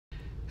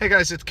Hey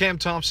guys, it's Cam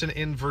Thompson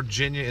in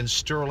Virginia, in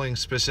Sterling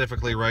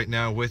specifically right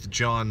now with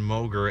John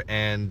Moger,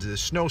 and the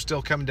snow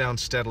still coming down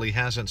steadily,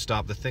 hasn't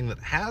stopped. The thing that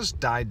has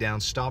died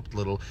down, stopped a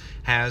little,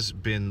 has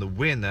been the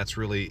wind. That's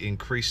really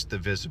increased the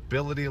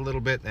visibility a little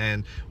bit,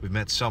 and we've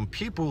met some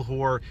people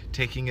who are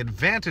taking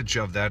advantage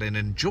of that and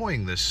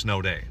enjoying this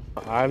snow day.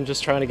 I'm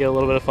just trying to get a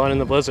little bit of fun in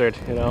the blizzard,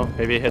 you know,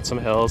 maybe hit some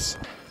hills,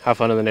 have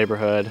fun in the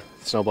neighborhood,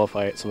 snowball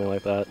fight, something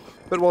like that.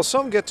 But while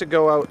some get to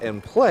go out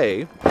and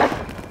play,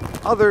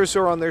 others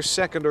are on their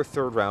second or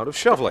third round of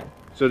shoveling.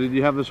 So did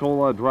you have this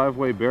whole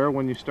driveway bare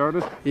when you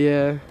started?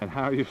 Yeah. And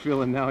how are you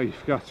feeling now?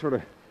 You've got sort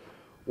of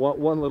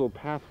one little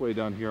pathway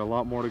down here, a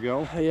lot more to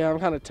go? Yeah, I'm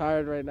kind of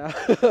tired right now.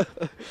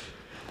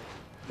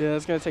 Yeah,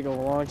 it's going to take a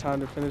long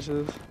time to finish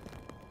this.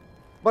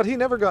 But he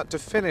never got to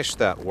finish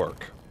that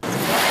work,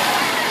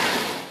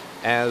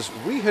 as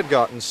we had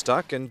gotten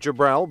stuck, and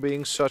Jabral,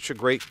 being such a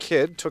great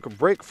kid, took a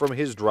break from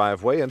his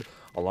driveway and,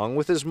 along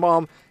with his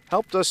mom,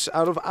 helped us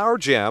out of our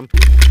jam.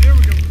 There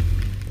we go.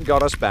 And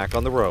got us back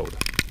on the road.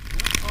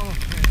 Oh,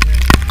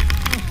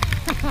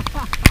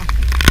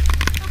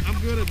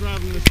 I'm good at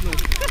driving this snow.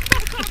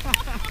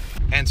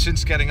 And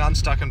since getting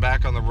unstuck and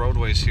back on the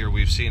roadways here,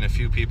 we've seen a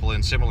few people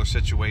in similar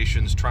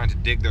situations trying to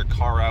dig their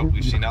car out.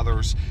 We've seen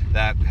others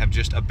that have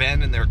just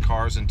abandoned their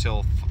cars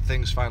until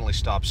things finally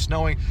stop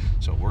snowing.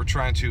 So we're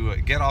trying to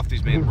get off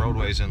these main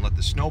roadways and let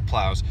the snow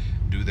plows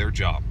do their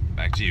job.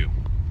 Back to you.